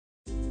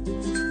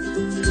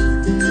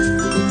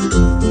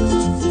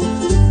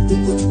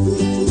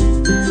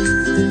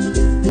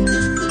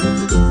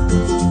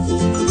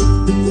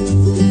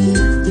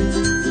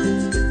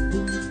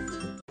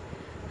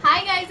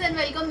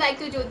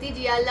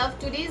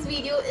today's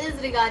video is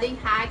regarding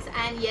hacks,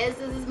 and yes,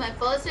 this is my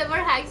first ever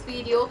hacks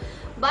video,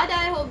 but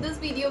I hope this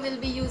video will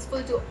be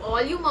useful to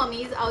all you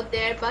mummies out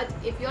there. But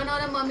if you're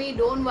not a mummy,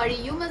 don't worry,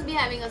 you must be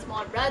having a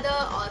small brother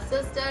or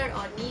sister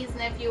or niece,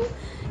 nephew.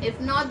 If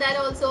not that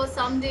also,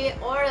 someday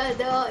or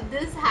other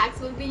this hacks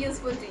will be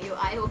useful to you.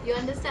 I hope you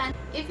understand.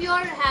 If you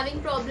are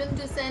having problem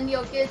to send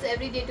your kids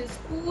every day to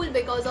school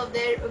because of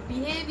their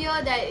behavior,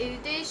 their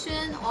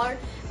irritation, or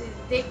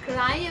they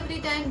cry every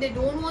time they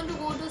don't want to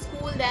go to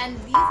school, then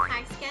these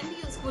hacks can be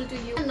useful to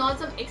you. Not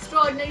some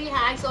extraordinary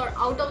hacks or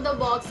out of the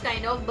box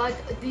kind of, but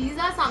these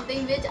are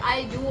something which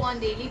I do on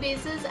daily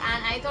basis,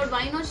 and I thought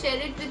why not share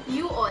it with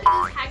you all.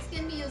 These hacks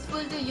can be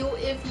useful to you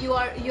if you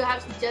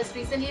have just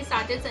recently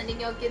started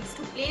sending your kids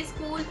to play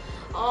school,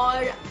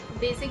 or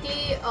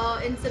basically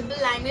in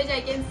simple language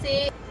I can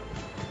say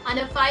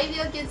under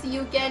 5-year kids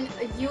you can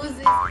use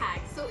these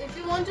hacks. So if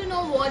you want to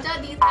know what are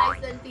these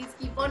hacks, then please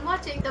keep on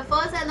watching. The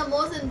first and the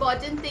most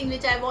important thing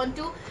which I want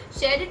to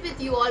share it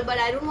with you all, but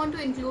I don't want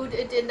to include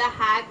it in the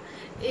hack,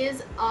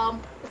 is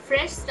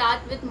fresh start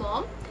with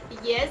mom.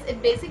 Yes,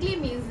 it basically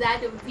means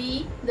that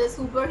we, the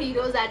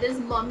superheroes, that is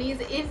mummies,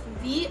 if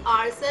we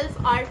ourselves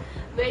are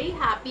very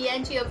happy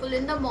and cheerful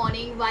in the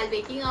morning while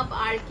waking up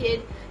our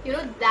kid,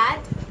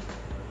 that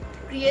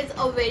creates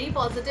a very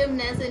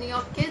positiveness in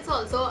your kids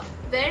also.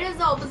 Whereas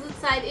the opposite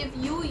side, if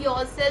you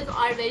yourself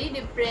are very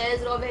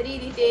depressed or very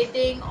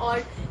irritating,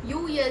 or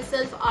you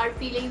yourself are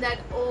feeling that,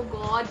 oh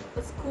god,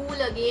 school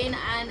again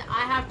and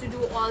I have to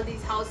do all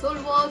these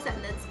household works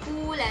and then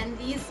school and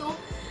these, so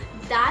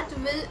that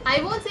will,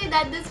 I won't say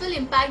that this will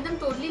impact them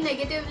totally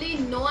negatively,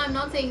 no, I'm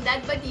not saying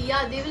that, but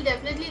yeah, they will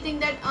definitely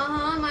think that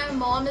my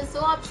mom is so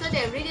upset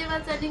every day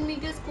while sending me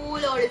to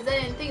school, or is there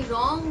anything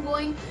wrong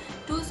going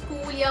to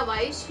school, yeah,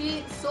 why is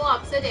she so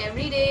upset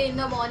every day in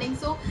the morning.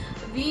 So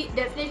we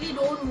definitely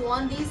don't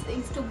want these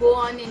things to go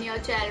on in your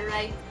child,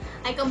 right?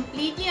 I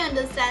completely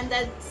understand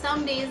that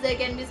some days there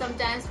can be some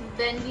times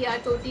when we are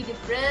totally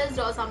depressed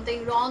or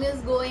something wrong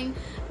is going,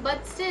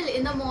 but still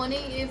in the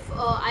morning, if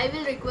I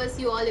will request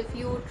you all, if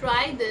you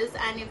try this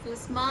and if you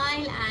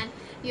smile and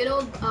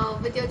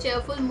with your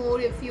cheerful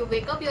mood, if you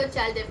wake up your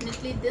child,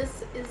 definitely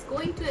this is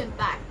going to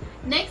impact.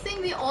 Next thing,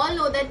 we all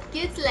know that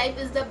kids' life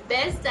is the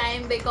best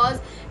time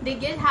because they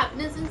get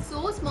happiness in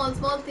so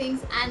small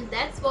things, and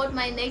that's what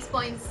my next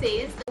point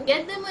says.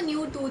 Get them a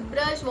new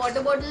toothbrush,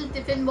 water bottle,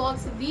 tiffin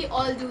box. We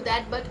all do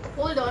that, but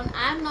hold on,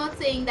 I'm not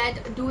saying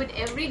that do it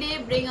every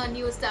day, bring a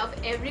new stuff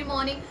every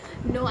morning.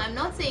 No, I'm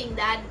not saying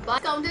that,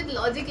 but count it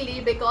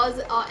logically,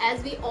 because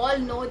as we all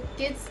know,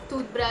 kids'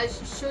 toothbrush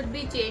should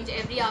be changed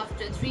every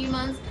after 3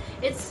 months.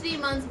 It's 3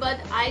 months, but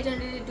I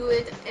generally do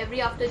it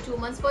every after 2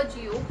 months for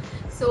Gio.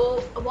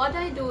 So what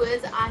I do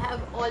is I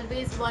have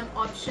always one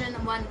option,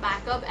 one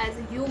backup, as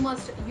you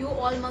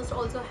all must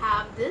also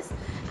have this,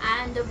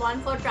 and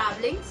one for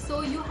traveling.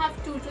 So you have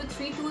 2 to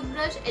 3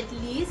 toothbrush at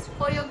least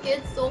for your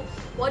kids. So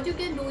what you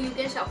can do, you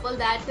can shuffle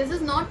that. This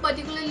is not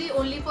particularly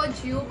only for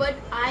Gio, but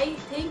I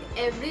think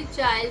every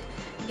child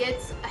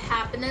gets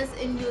happiness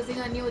in using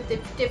a new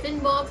tiffin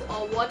box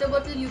or water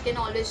bottle. You can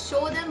always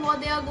show them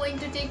what they are going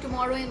to take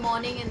tomorrow in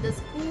morning in the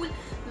school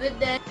with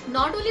them.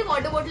 Not only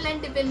water bottle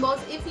and tiffin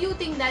box, if you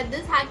think that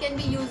this hack can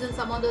be used in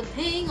some other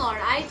thing or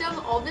item,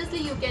 obviously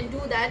you can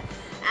do that,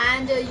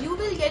 and you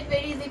will get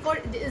very easy. For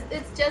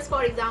it's just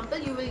for example,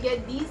 you will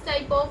get these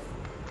type of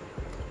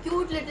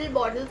cute little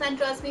bottles, and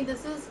trust me,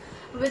 this is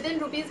within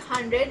rupees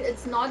 100.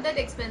 It's not that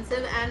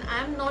expensive, and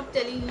I'm not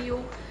telling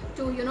you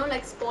to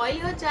like spoil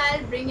your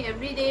child, bring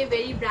every day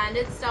very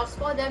branded stuffs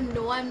for them.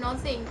 No, I'm not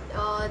saying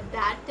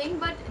that thing,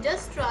 but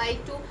just try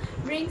to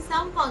bring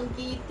some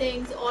funky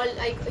things, or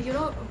like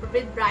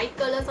with bright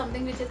color,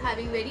 something which is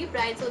having very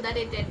bright, so that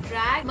it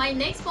attracts. My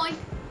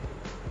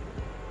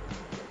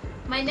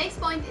next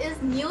point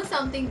is new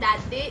something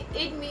that day.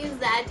 It means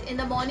that in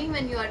the morning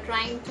when you are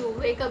trying to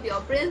wake up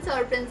your prince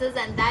or princess,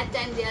 and that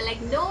time they are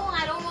like, no,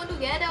 I don't want to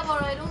get up,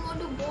 or I don't want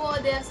to go, or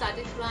they have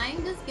started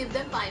crying, just give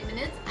them 5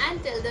 minutes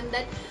and tell them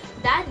that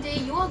that day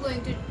you are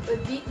going to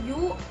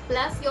you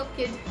plus your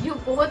kid, you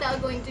both are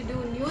going to do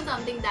new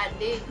something that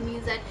day. It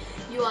means that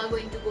you are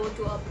going to go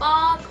to a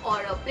park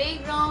or a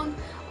playground,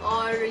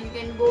 or you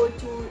can go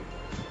to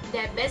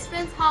their best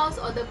friend's house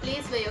or the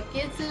place where your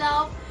kids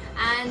love.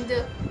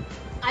 And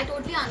I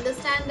totally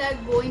understand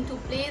that going to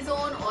play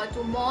zone or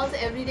to malls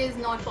every day is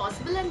not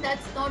possible, and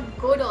that's not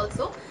good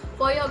also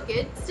for your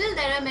kid. Still,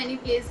 there are many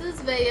places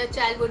where your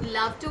child would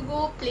love to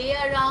go, play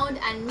around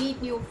and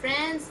meet new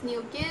friends,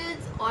 new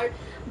kids, or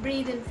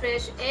breathe in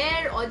fresh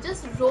air, or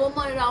just roam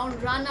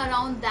around, run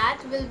around.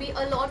 That will be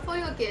a lot for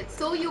your kids.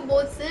 So you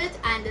both sit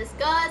and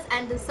discuss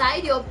and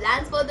decide your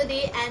plans for the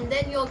day, and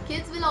then your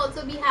kids will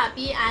also be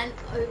happy, and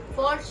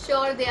for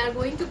sure they are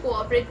going to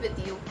cooperate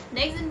with you.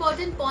 Next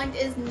important point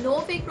is no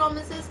fake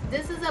promises.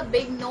 This is a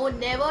big no.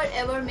 Never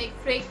ever make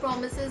fake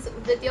promises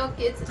with your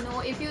kids. No,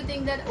 if you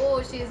think that,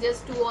 oh, she's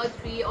just 2 or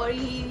 3, or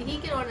he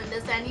cannot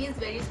understand, he is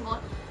very small,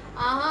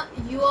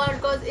 you are,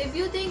 because if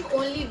you think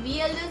only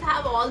we elders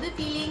have all the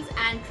feelings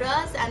and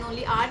trust, and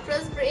only our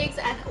trust breaks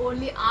and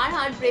only our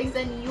heart breaks,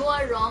 then you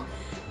are wrong.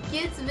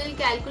 kids will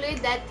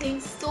calculate that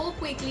thing so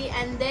quickly,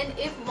 and then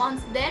if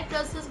once their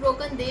trust is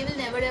broken, they will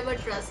never ever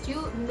trust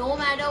you, no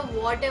matter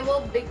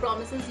whatever big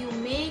promises you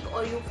make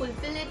or you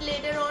fulfill it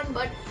later on.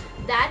 But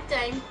that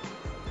time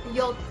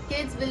your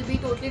kids will be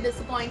totally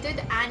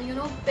disappointed,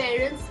 and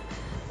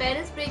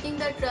parents breaking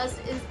the trust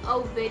is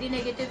a very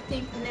negative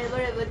thing.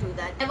 Never ever do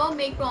that. Never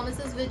make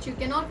promises which you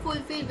cannot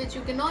fulfill, which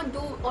you cannot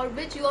do, or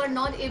which you are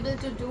not able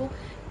to do.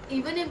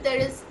 Even if there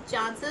is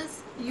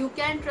chances, you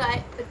can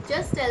try, but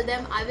just tell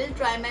them, I will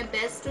try my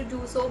best to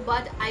do so,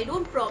 but I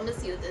don't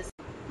promise you this.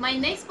 My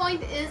next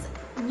point is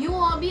new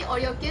hobby or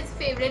your kid's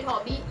favorite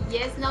hobby.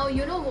 Yes, now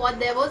you know what,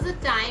 there was a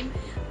time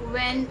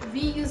when we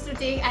used to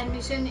take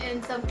admission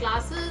in some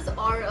classes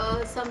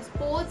or some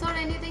sports or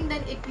anything,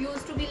 then it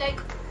used to be like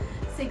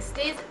 6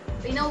 days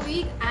in a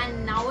week,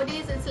 and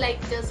nowadays it's like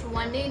just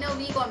 1 day in a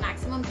week or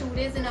maximum 2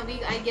 days in a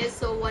week, I guess.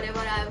 So whatever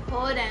I've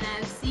heard and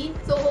I've seen,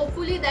 so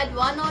hopefully that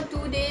 1 or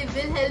 2 day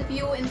will help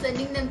you in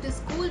sending them to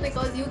school,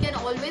 because you can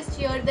always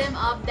cheer them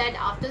up that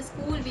after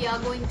school we are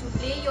going to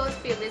play your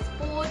favorite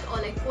sport,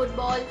 or like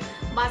football,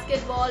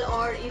 basketball,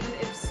 or even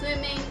if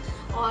swimming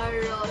or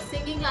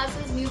singing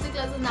classes, music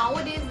classes.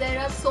 Nowadays there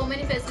are so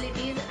many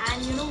facilities,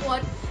 and you know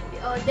what,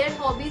 their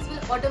hobbies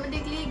will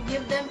automatically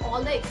give them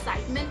all the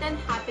excitement and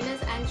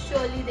happiness, and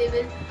surely they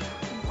will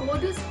go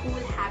to school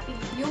happily.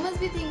 You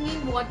must be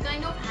thinking, what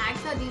kind of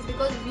hacks are these?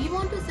 Because we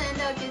want to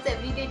send our kids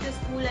every day to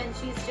school and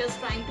she's just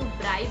trying to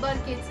bribe our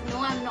kids. No,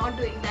 I'm not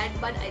doing that,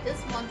 but I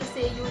just want to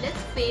say you,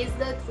 let's face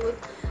the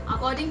truth.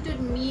 According to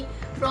me,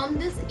 from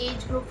this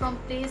age group, from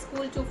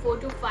preschool to 4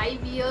 to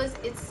 5 years,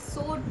 it's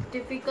so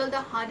difficult.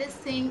 The hardest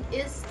thing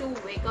is to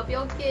wake up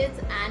your kids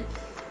and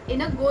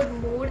in a good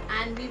mood,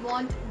 and we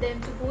want them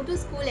to go to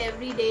school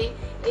every day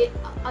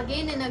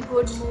again in a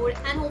good mood.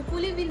 And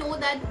hopefully we know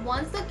that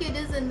once the kid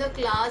is in the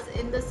class,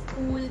 in the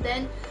school,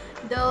 then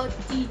the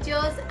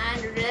teachers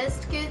and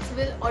rest kids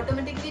will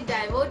automatically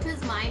divert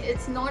his mind.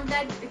 It's not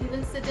that he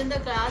will sit in the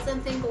class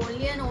and think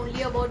only and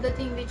only about the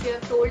thing which you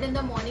have told in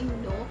the morning.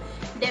 No,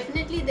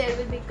 definitely there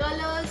will be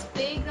colors,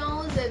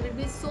 playgrounds, there will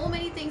be so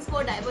many things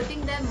for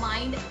diverting their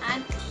mind,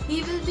 and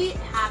he will be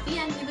happy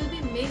and he will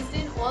be mixed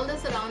in all the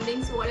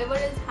surroundings, whatever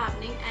is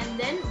happening. And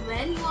then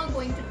when you are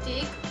going to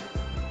take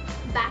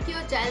back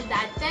your child,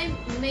 that time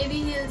maybe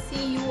he'll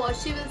see you or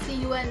she will see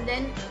you, and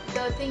then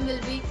the thing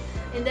will be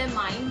in their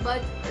mind.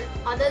 But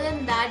other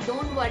than that,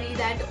 don't worry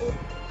that, oh,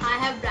 I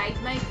have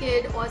bribed my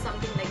kid or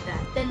something like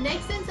that. The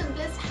next and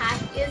simplest hack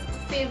is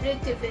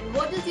favorite tiffin.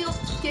 What is your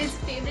kid's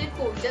favorite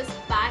food? Just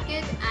pack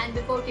it, and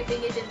before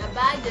keeping it in the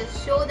bag,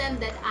 just show them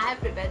that I have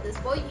prepared this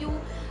for you.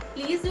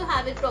 Please do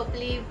have it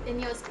properly in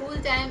your school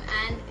time,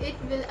 and it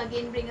will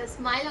again bring a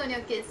smile on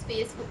your kid's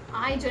face.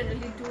 I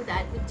generally do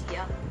that with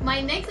Jia.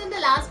 My next and the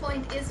last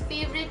point is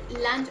favorite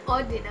lunch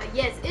or dinner.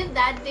 Yes, if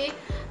that day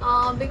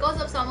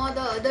because of some or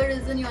the other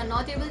reason you are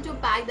not able to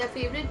pack their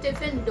favorite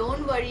tiffin,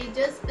 don't worry,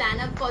 just plan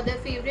up for their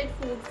favorite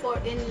food for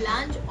in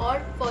lunch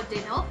or for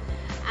dinner.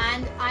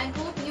 And I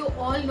hope you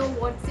all know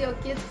what's your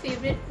kid's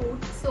favorite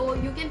food, so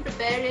you can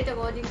prepare it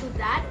according to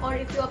that. Or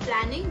if you are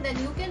planning, then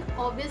you can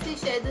obviously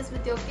share this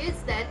with your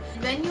kids that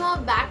when you are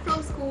back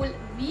from school,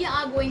 we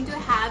are going to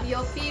have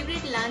your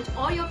favorite lunch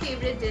or your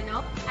favorite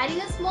dinner.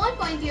 Adding a small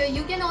point here,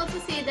 you can also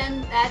say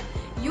them that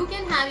you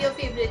can have your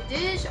favorite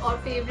dish or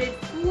favorite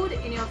food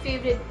in your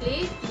favorite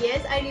plate.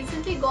 Yes, I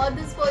recently got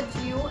this for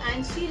Gio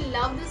and she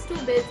loved this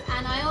 2 bits,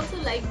 and I also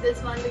like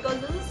this one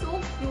because this is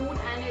so cute,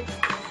 and it's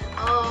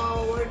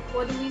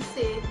what do we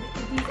say,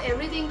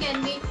 everything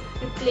can be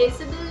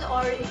replaceable,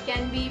 or it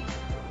can be,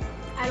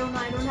 I don't know,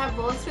 I don't have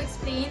words to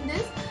explain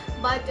this.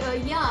 But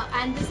yeah,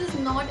 and this is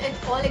not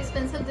at all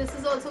expensive. This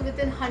is also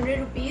within 100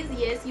 rupees.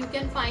 Yes, you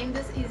can find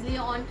this easily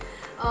on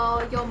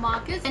your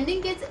market.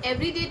 Sending kids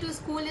every day to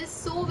school is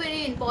so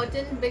very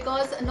important,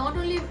 because not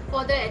only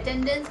for their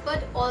attendance,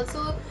 but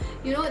also,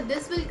 you know,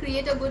 this will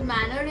create a good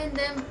manner in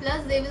them.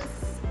 Plus they will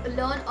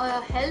learn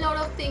a hell lot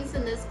of things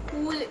in the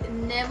school.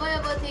 Never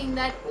ever think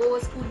that, oh,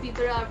 school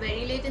people are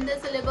very late in their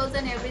syllabus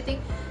and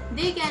everything.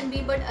 They can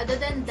be, but other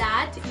than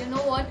that, you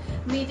know what,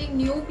 meeting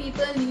new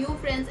people, new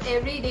friends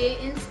every day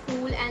in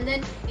school, and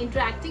then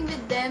interacting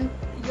with them,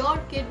 your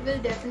kid will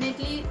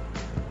definitely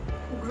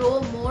grow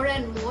more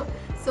and more.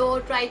 So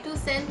try to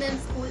send them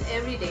school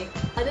every day.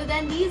 Other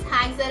than these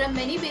hacks, there are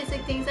many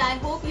basic things. I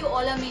hope you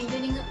all are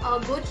maintaining a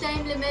good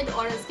time limit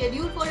or a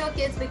schedule for your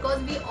kids,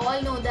 because we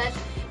all know that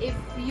if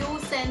you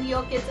send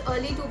your kids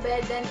early to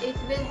bed, then it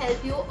will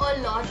help you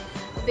a lot.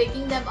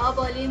 Waking them up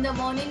early in the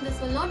morning, this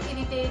will not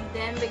irritate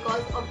them,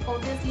 because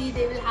obviously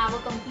they will have a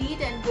complete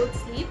and good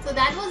sleep. So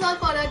that was all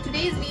for our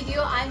today's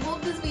video. I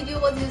hope this video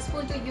was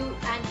useful to you,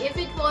 and if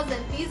it was,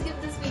 then please give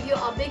this video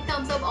a big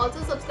thumbs up.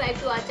 Also subscribe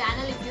to our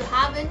channel if you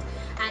haven't,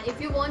 and if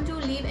you want to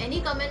leave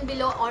any comment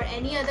below or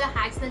any other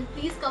hacks, then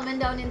please comment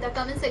down in the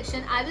comment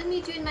section. I will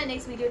meet you in my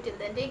next video. Till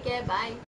then, take care, bye.